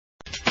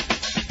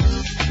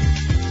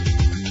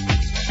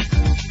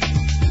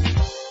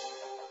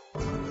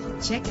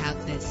Check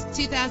out this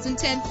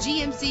 2010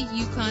 GMC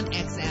Yukon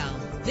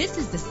XL. This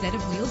is the set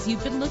of wheels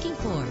you've been looking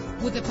for,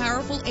 with a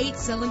powerful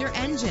 8-cylinder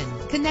engine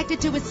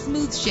connected to a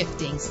smooth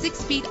shifting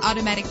 6-speed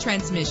automatic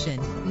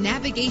transmission.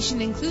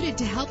 Navigation included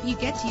to help you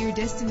get to your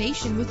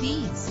destination with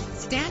ease.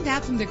 Stand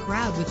out from the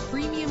crowd with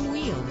premium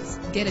wheels.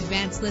 Get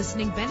advanced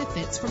listening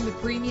benefits from the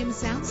premium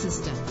sound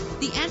system.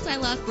 The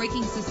anti-lock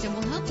braking system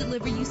will help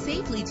deliver you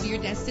safely to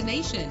your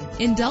destination.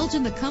 Indulge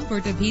in the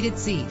comfort of heated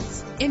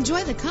seats.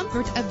 Enjoy the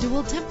comfort of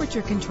dual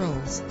temperature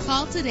controls.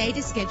 Call today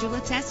to schedule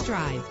a test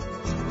drive.